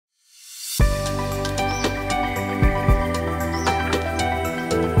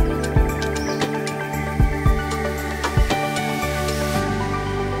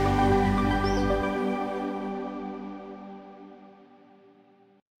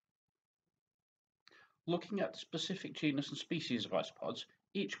Looking at the specific genus and species of isopods,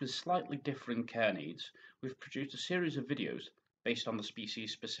 each with slightly differing care needs, we've produced a series of videos based on the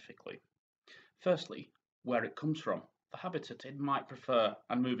species specifically. Firstly, where it comes from, the habitat it might prefer,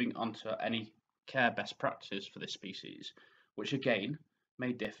 and moving on to any care best practices for this species, which again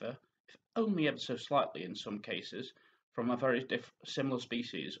may differ, if only ever so slightly in some cases, from a very similar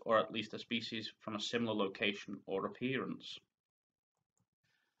species, or at least a species from a similar location or appearance.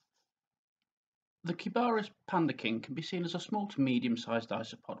 The Cubaris Panda King can be seen as a small to medium-sized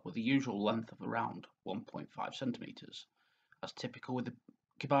isopod with a usual length of around 1.5 centimeters. As typical with the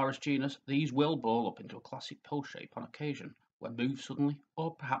Cubaris genus, these will ball up into a classic pill shape on occasion when moved suddenly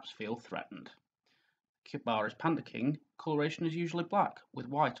or perhaps feel threatened. Cubaris Panda King coloration is usually black with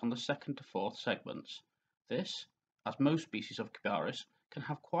white on the second to fourth segments. This, as most species of Cubaris, can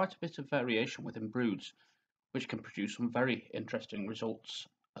have quite a bit of variation within broods, which can produce some very interesting results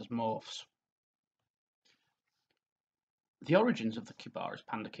as morphs. The origins of the Cubaris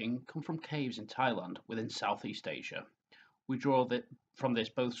Panda King come from caves in Thailand within Southeast Asia. We draw from this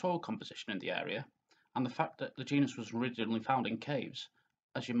both soil composition in the area and the fact that the genus was originally found in caves.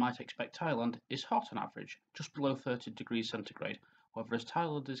 As you might expect, Thailand is hot on average, just below 30 degrees centigrade. However, as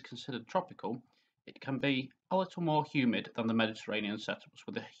Thailand is considered tropical, it can be a little more humid than the Mediterranean setups,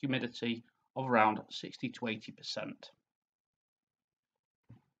 with a humidity of around 60 to 80%.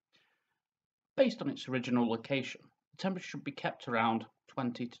 Based on its original location, the temperature should be kept around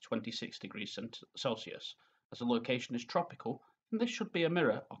 20 to 26 degrees Celsius. As the location is tropical, then this should be a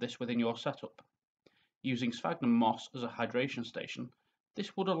mirror of this within your setup. Using sphagnum moss as a hydration station,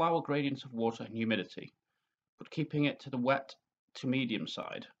 this would allow a gradient of water and humidity, but keeping it to the wet to medium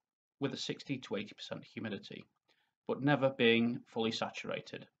side with a 60 to 80% humidity, but never being fully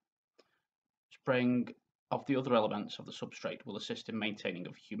saturated. Spraying of the other elements of the substrate will assist in maintaining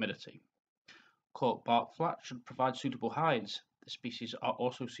of humidity. Cork bark flat should provide suitable hides. The species are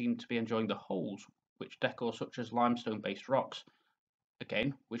also seen to be enjoying the holes which decor such as limestone-based rocks,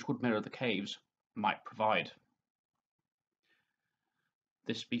 again, which would mirror the caves, might provide.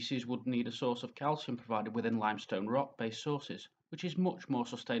 This species would need a source of calcium provided within limestone rock-based sources, which is much more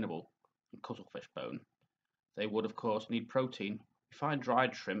sustainable than cuttlefish bone. They would, of course, need protein. We find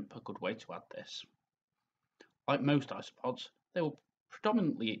dried shrimp a good way to add this. Like most isopods, they will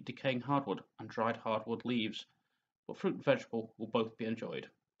predominantly eat decaying hardwood and dried hardwood leaves, but fruit and vegetable will both be enjoyed.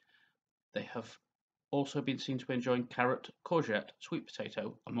 They have also been seen to be enjoying carrot, courgette, sweet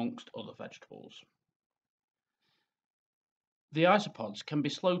potato, amongst other vegetables. The isopods can be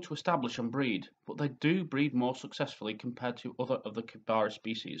slow to establish and breed, but they do breed more successfully compared to other of the Cubaris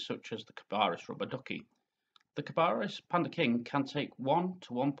species, such as the Cubaris rubber ducky. The Cubaris Panda King can take 1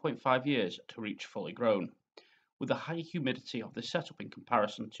 to 1.5 years to reach fully grown. With the high humidity of this setup in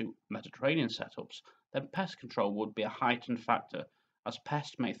comparison to Mediterranean setups, then pest control would be a heightened factor, as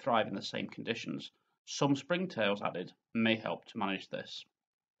pests may thrive in the same conditions. Some springtails added may help to manage this.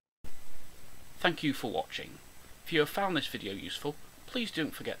 Thank you for watching. If you have found this video useful, please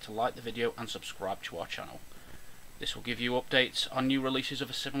don't forget to like the video and subscribe to our channel. This will give you updates on new releases of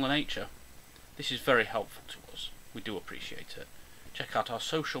a similar nature. This is very helpful to us. We do appreciate it. Check out our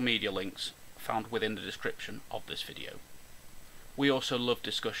social media links found within the description of this video. We also love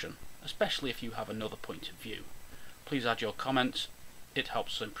discussion, especially if you have another point of view. Please add your comments, it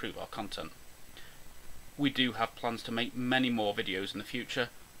helps us improve our content. We do have plans to make many more videos in the future,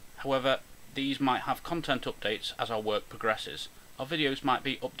 however, these might have content updates as our work progresses. Our videos might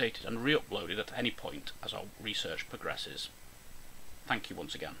be updated and re-uploaded at any point as our research progresses. Thank you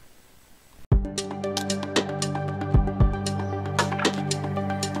once again.